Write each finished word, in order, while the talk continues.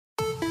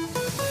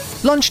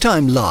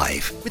Lunchtime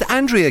Live with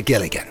Andrea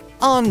Gilligan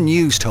on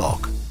News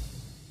Talk.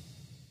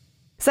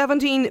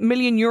 €17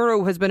 million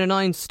has been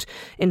announced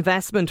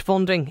investment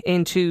funding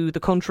into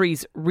the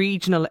country's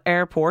regional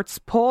airports.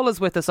 Paul is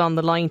with us on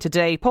the line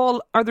today.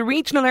 Paul, are the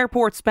regional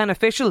airports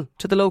beneficial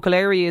to the local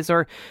areas,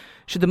 or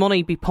should the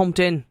money be pumped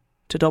in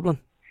to Dublin?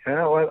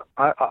 Yeah, well,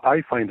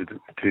 I find it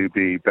to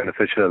be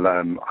beneficial.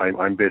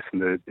 I'm based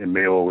in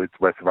Mayo, it's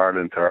west of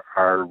Ireland.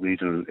 Our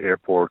regional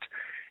airport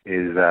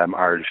is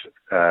Irish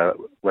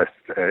West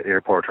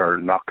Airport, or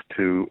knock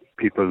to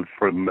people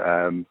from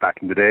back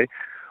in the day.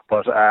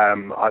 But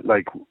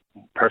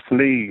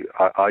personally,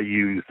 I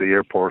use the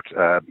airport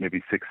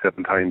maybe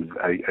 6-7 times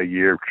a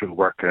year through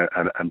work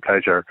and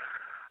pleasure.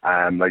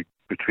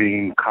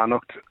 Between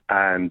Connacht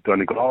and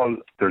Donegal,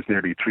 there's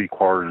nearly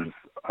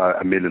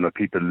 750,000 of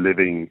people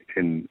living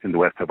in the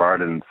west of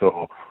Ireland.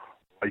 So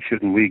why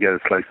shouldn't we get a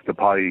slice of the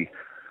pie?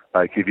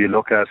 Like, if you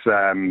look at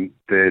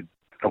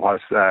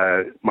what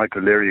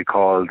Michael Leary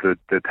called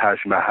the Taj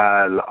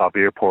Mahal of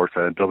airports,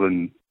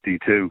 Dublin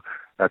D2,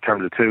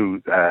 Terminal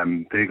 2,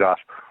 they got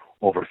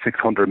over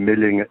 600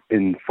 million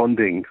in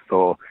funding.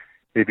 So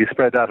if you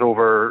spread that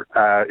over,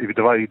 if you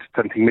divide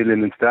 17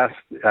 million into that,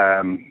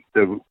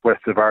 the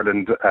west of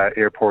Ireland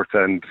airports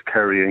and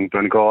Kerry and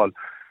Donegal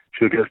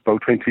should get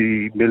about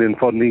 20 million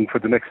funding for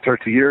the next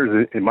 30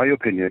 years, in my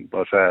opinion.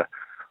 But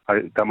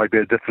that might be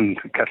a different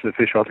kettle of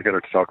fish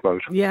altogether to talk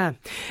about. Yeah.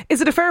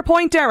 Is it a fair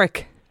point,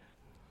 Derek?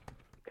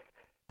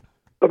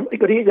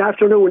 Good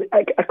afternoon.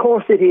 Of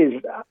course it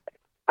is.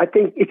 I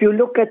think if you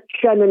look at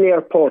Shannon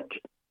Airport,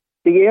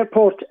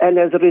 and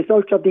as a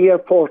result of the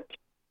airport,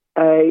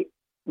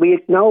 we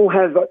now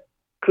have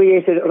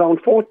created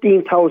around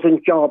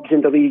 14,000 jobs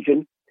in the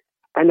region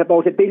and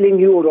about €1 billion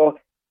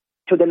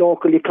to the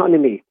local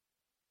economy.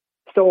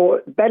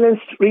 So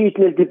balanced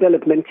regional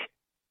development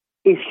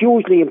is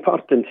hugely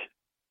important.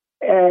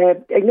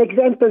 An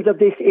example of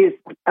this is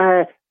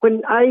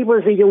when I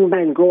was a young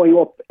man growing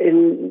up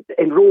in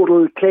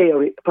rural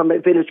Clare from a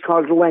village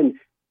called Rouen,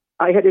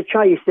 I had a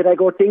choice. Did I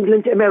go to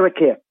England,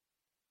 America?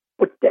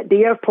 But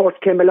the airport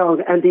came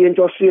along and the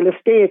industrial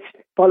estates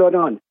followed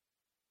on.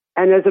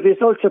 And as a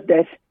result of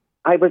that,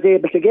 I was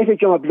able to get a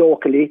job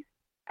locally,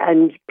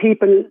 and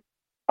people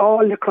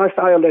all across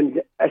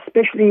Ireland,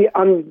 especially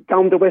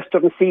down the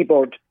western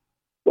seaboard,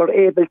 were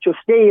able to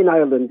stay in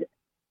Ireland.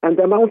 And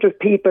the amount of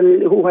people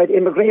who had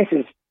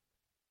immigrated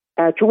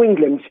to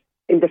England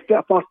in the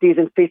 40s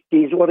and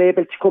 50s were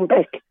able to come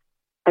back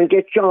and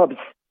get jobs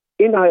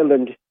in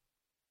Ireland.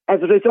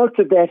 As a result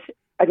of that,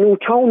 a new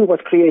town was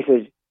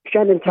created,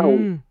 Shannon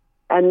Town,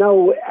 and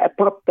now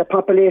the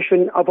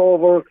population of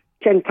over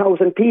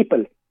 10,000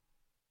 people.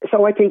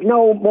 So I think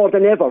now more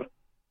than ever,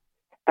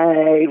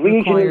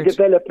 regional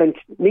development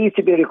needs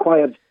to be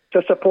required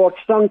to support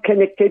strong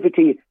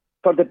connectivity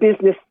for the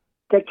business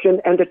section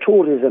and the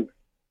tourism,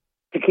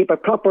 to keep a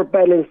proper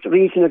balanced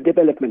regional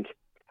development.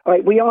 All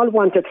right, we all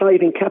want a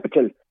thriving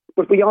capital,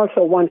 but we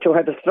also want to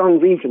have a strong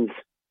regions.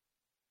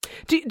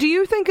 Do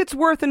you think it's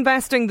worth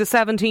investing the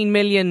 17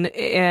 million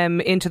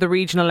into the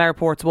regional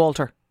airports,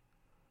 Walter?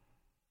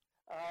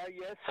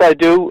 Yes, I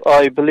do.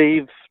 I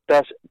believe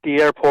that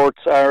the airports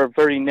are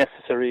very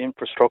necessary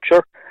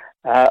infrastructure.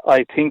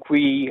 I think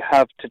we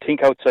have to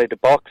think outside the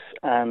box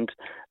and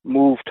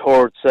move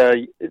towards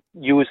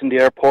using the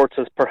airports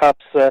as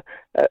perhaps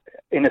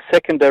in a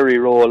secondary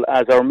role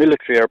as our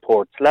military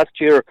airports. Last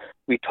year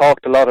we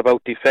talked a lot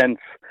about defence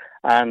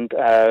and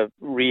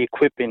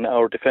re-equipping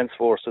our defence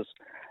forces,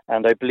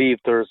 and I believe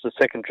there's a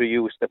secondary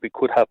use that we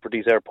could have for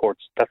these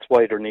airports. That's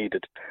why they're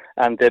needed.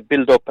 And they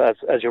build up,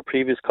 as your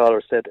previous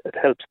caller said, it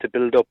helps to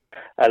build up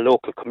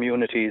local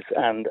communities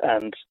and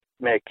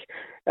make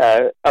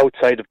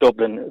outside of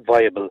Dublin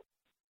viable.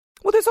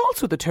 Well, there's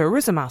also the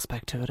tourism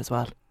aspect to it as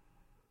well.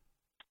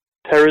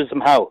 Tourism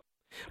how?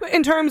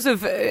 In terms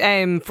of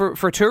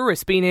for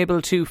tourists being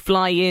able to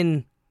fly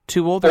in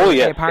to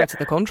other parts of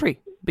the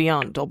country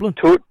beyond Dublin.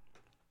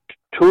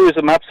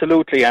 Tourism,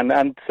 absolutely, and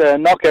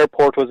Knock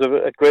Airport was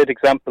a great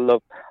example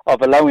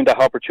of allowing that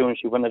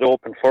opportunity when it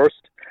opened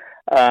first.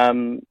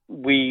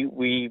 We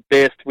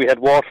had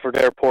Waterford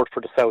Airport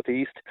for the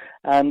southeast,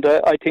 and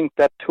I think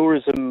that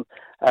tourism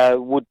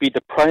would be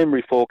the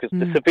primary focus.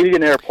 The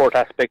civilian airport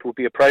aspect would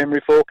be a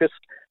primary focus,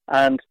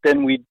 and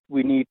then we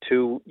need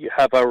to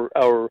have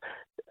our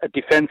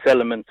defence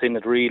elements in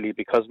it, really,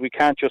 because we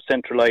can't just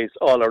centralise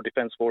all our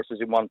defence forces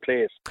in one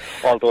place,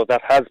 although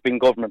that has been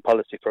government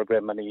policy for a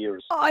great many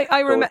years.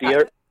 I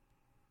remember.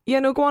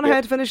 Go on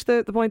ahead, finish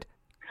the point.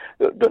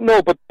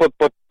 No, but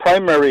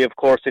primary, of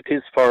course, it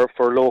is for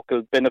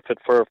local benefit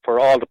for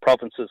all the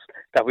provinces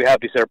that we have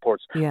these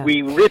airports. Yeah.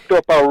 We ripped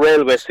up our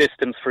railway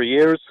systems for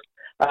years.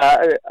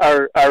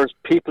 Are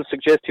people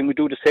suggesting we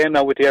do the same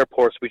now with the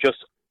airports? We just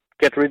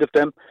get rid of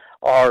them?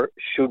 or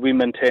should we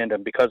maintain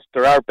them? Because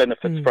there are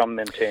benefits from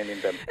maintaining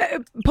them.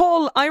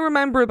 Paul, I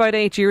remember about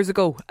 8 years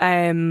ago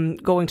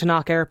going to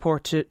Knock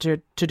Airport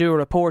to do a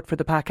report for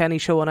the Pat Kenny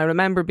Show, and I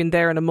remember being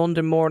there on a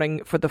Monday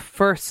morning for the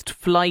first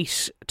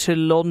flight to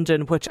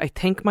London, which I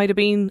think might have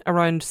been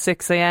around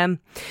 6 a.m.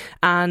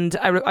 And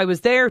I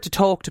was there to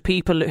talk to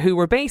people who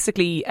were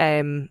basically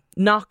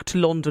Knock to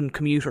London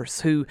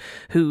commuters who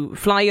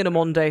fly on a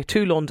Monday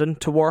to London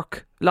to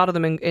work, a lot of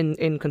them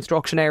in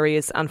construction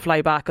areas, and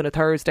fly back on a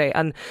Thursday.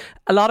 And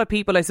a lot of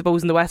people, I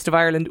suppose, in the west of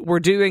Ireland were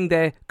doing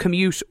the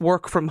commute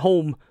work from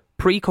home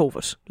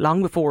pre-COVID,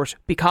 long before it,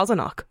 because of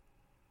Knock.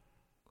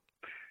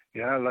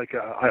 Yeah, like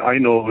I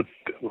know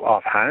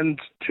offhand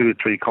 2 or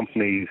 3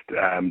 companies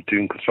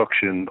doing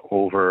construction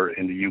over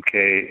in the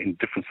UK in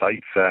different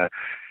sites.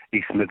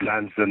 East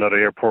Midlands, another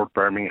airport,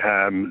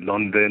 Birmingham,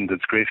 London.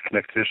 There's great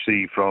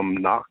connectivity from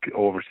Knock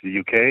over to the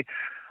UK.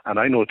 And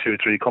I know 2 or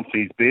 3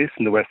 companies based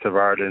in the west of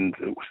Ireland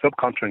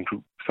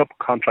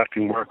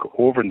subcontracting work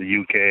over in the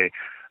UK.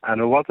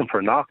 And it wasn't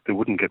for Knock, they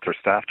wouldn't get their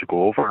staff to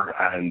go over.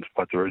 And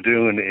what they were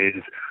doing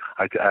is,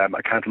 I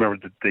can't remember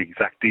the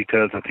exact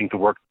details. I think they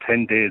worked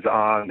 10 days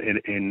on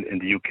in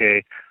the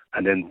UK,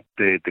 and then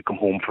they come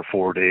home for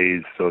 4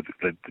 days. So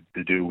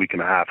they do a week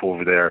and a half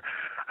over there,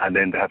 and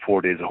then they have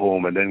 4 days at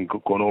home, and then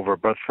going over.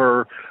 But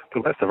for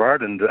the west of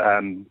Ireland,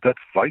 that's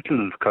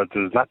vital, because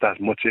there's not that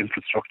much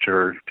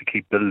infrastructure to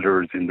keep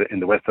builders in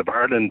the west of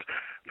Ireland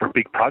for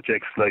big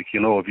projects. Like,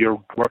 you know, if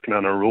you're working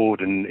on a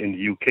road in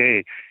the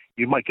UK,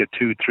 you might get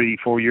 2, 3,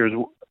 4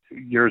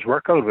 years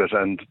work out of it,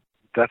 and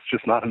that's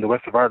just not in the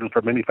west of Ireland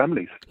for many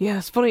families. Yeah,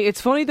 it's funny. It's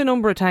funny the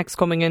number of texts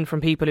coming in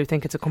from people who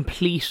think it's a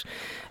complete,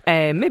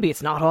 maybe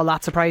it's not all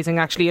that surprising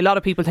actually. A lot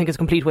of people think it's a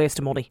complete waste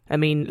of money. I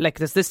mean, like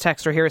this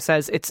texter here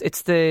says,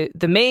 it's the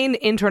main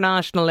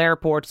international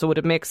airport, so would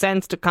it make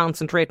sense to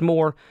concentrate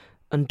more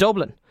on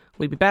Dublin?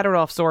 We'd be better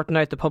off sorting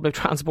out the public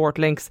transport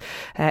links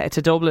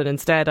to Dublin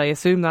instead. I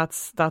assume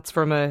that's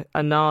from a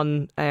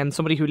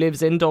somebody who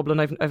lives in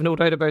Dublin. I've no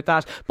doubt about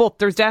that. But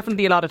there's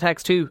definitely a lot of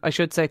text too, I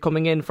should say,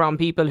 coming in from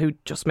people who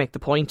just make the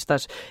point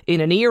that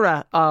in an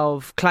era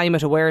of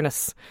climate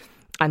awareness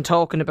and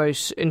talking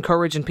about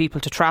encouraging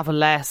people to travel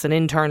less and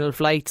internal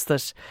flights,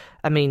 that,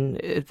 I mean,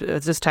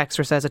 as this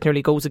texter says, it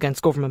nearly goes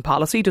against government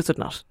policy, does it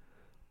not,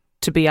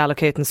 to be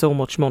allocating so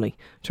much money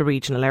to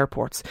regional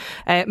airports.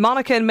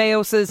 Monica in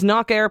Mayo says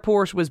Knock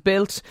Airport was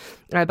built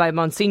by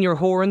Monsignor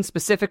Horan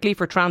specifically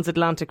for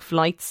transatlantic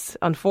flights.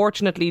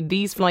 Unfortunately,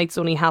 these flights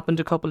only happened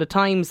a couple of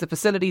times. The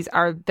facilities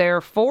are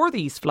there for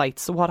these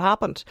flights. So what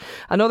happened?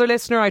 Another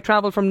listener, I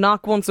travel from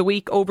Knock once a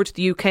week over to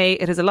the UK.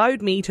 It has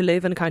allowed me to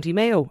live in County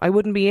Mayo. I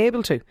wouldn't be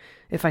able to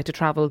if I had to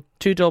travel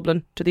to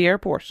Dublin to the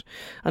airport.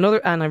 And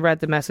I read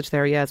the message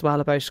there, as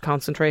well, about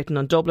concentrating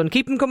on Dublin.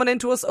 Keep them coming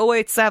into us,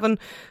 087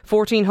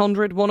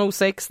 1400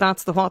 106.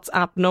 That's the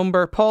WhatsApp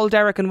number. Paul,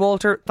 Derek and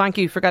Walter, thank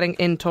you for getting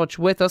in touch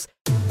with us.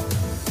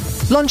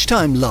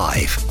 Lunchtime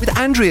Live with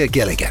Andrea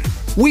Gilligan.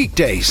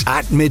 Weekdays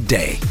at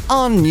midday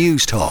on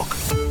News Talk.